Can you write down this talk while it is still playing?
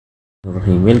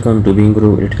Welcome to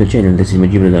BeingGuruElectrical channel. This is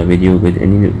Majid with a video with a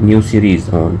new series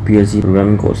on PLC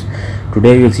programming course.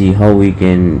 Today we'll see how we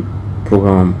can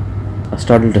program a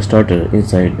starter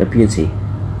inside a PLC.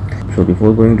 So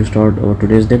before going to start our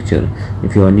today's lecture,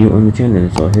 if you are new on the channel,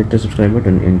 so hit the subscribe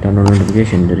button and turn on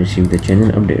notification to receive the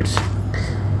channel updates.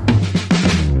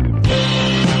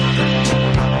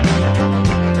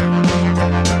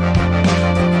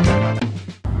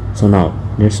 So now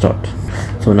let's start.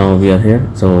 So now we are here,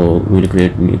 so we will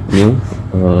create new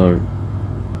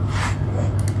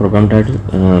program title.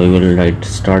 We will write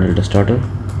starter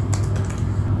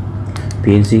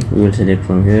PLC. We will select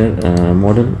from here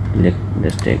model.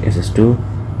 Let's take SS2.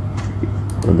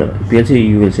 On the PLC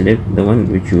you will select the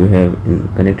one which you have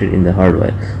connected in the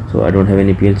hardware. So I don't have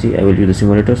any PLC, I will use the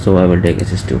simulator, so I will take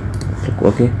SS2. Click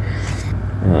OK.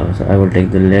 So I will take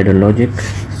the ladder logic.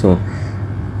 So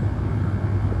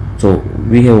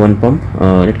we have one pump.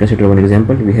 Let's consider one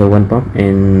example. We have one pump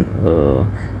and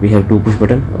we have two push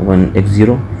button, one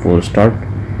X0 for start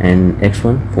and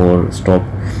X1 for stop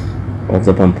of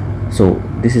the pump. So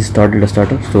this is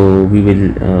starter. So we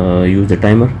will use the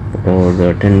timer or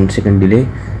the 10-second delay.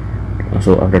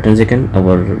 So after 10 seconds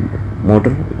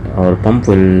our pump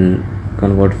will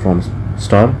convert from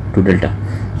star to delta.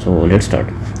 So let's start.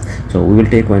 So we will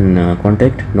take one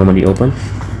contact, normally open,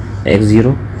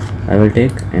 X0 I will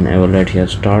take, and I will write here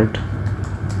start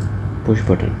push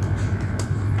button.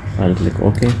 I'll click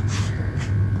OK.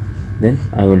 Then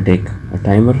I will take a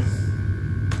timer,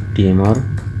 TMR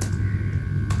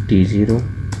T0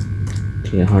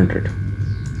 T100.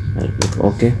 I'll click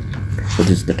OK. So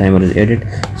this the timer is added.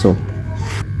 So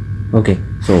okay,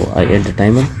 so I add the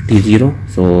timer T0.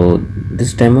 So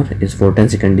this timer is for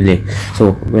 10-second delay.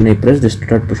 So when I press the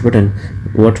start push button,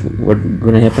 what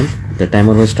gonna happen? The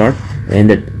timer will start and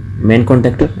the main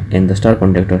contactor and the star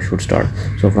contactor should start.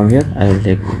 So from here I will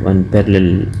take one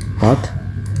parallel path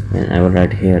and I will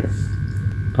write here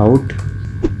out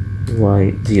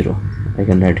Y0. I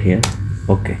can write here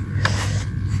OK.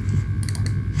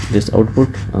 This output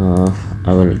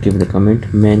I will give the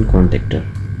comment main contactor.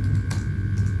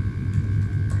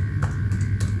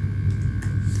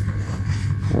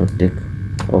 I will click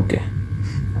OK.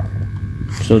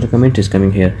 So the comment is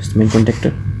coming here, it's main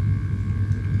contactor.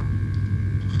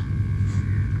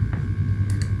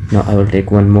 Now I will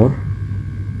take one more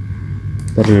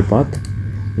parallel path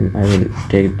and I will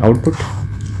take output.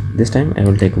 This time I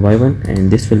will take Y1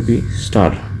 and this will be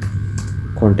star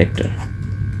contactor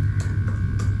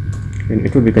and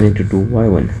it will be connected to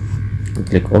Y1. I'll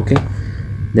click OK.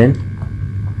 Then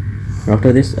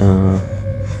after this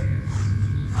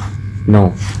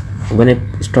now when I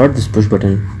start this push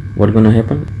button, what's gonna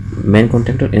happen? Main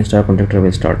contactor and star contactor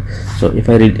will start. So if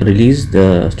I release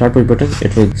the start push button,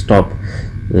 it will stop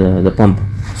the pump.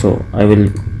 So I will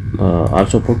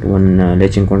also put one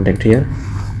latching contact here.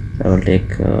 I will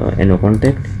take NO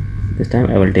contact. This time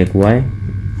I will take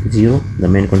Y0, the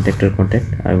main contactor contact.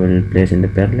 I will place in the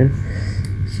parallel.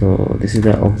 So this is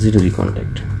the auxiliary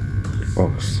contact,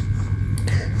 aux.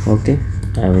 Okay,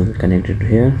 I will connect it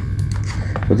here.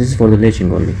 So this is for the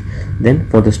latching only. Then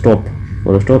for the stop,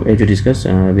 as you discussed,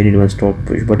 we need one stop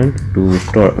push button to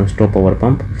stop our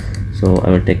pump. So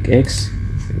I will take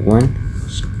X1.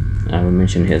 I will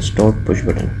mention here stop push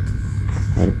button.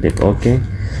 I will click OK.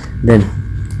 Then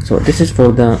so this is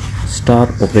for the star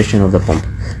operation of the pump.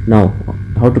 Now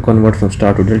how to convert from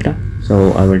star to delta?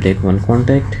 So I will take one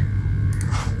contact.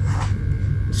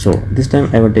 So this time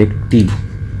I will take T.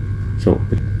 So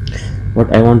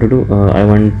what I want to do, I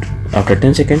want after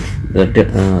 10 seconds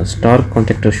the star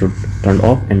contactor should turn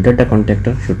off and delta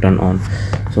contactor should turn on.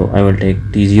 So I will take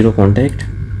T0 contact.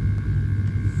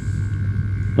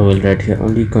 I will write here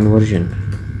only conversion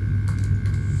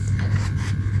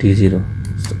T0.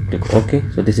 So click OK.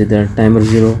 So this is the timer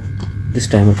 0, this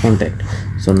timer contact.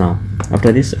 So now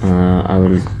after this I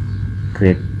will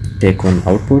take one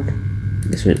output.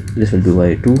 This will be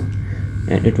Y2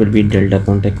 and it will be delta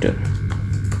contactor.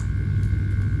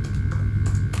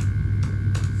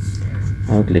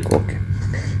 I will click OK.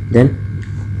 Then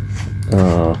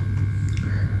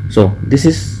so this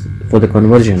is for the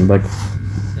conversion, but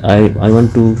I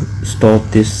want to stop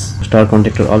this star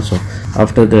contactor also.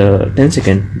 After the 10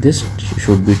 seconds this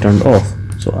should be turned off.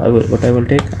 So I will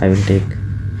take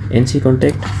NC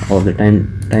contact of the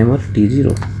timer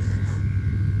T0.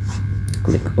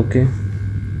 Click OK.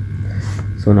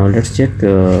 So now let's check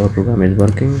our program is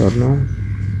working or not.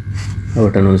 I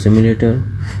will turn on the simulator.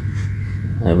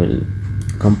 I will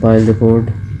compile the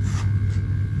code.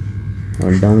 I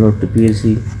will download the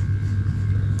PLC,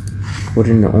 put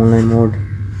in the online mode,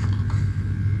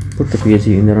 put the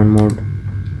PLC in the run mode.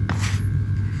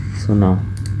 So So now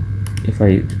if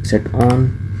I set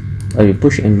on, I will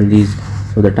push and release,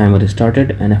 so the timer is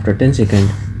started, and after 10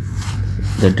 seconds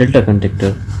the delta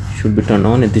contactor should be turned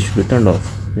on and this should be turned off.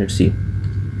 Let's see.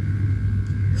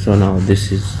 So now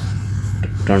this is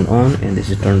turned on and this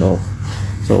is turned off,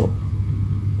 so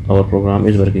our program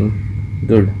is working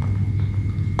good.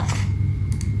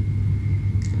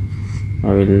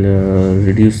 I will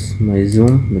reduce my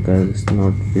zoom because it's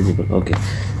not visible. Okay,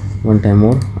 one time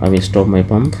more I will stop my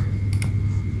pump.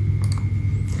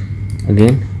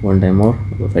 Again one time more,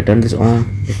 if I turn this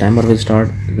on, the timer will start.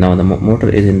 Now the motor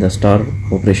is in the start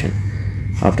operation.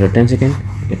 After 10 seconds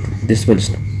this will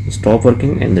stop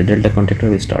working and the delta contactor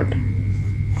will start.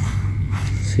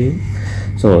 See,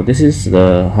 so this is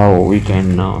how we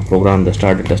can program the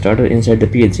starter inside the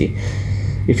PLC.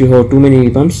 If you have too many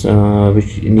pumps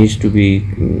which needs to be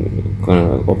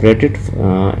operated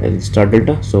as start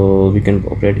delta, so we can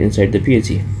operate inside the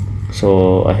PLC.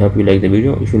 So I hope you like the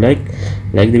video. If you like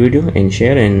the video and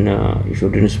share, and if you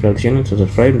didn't subscribe to the channel, so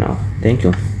subscribe now. Thank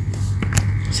you.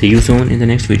 See you soon in the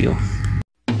next video.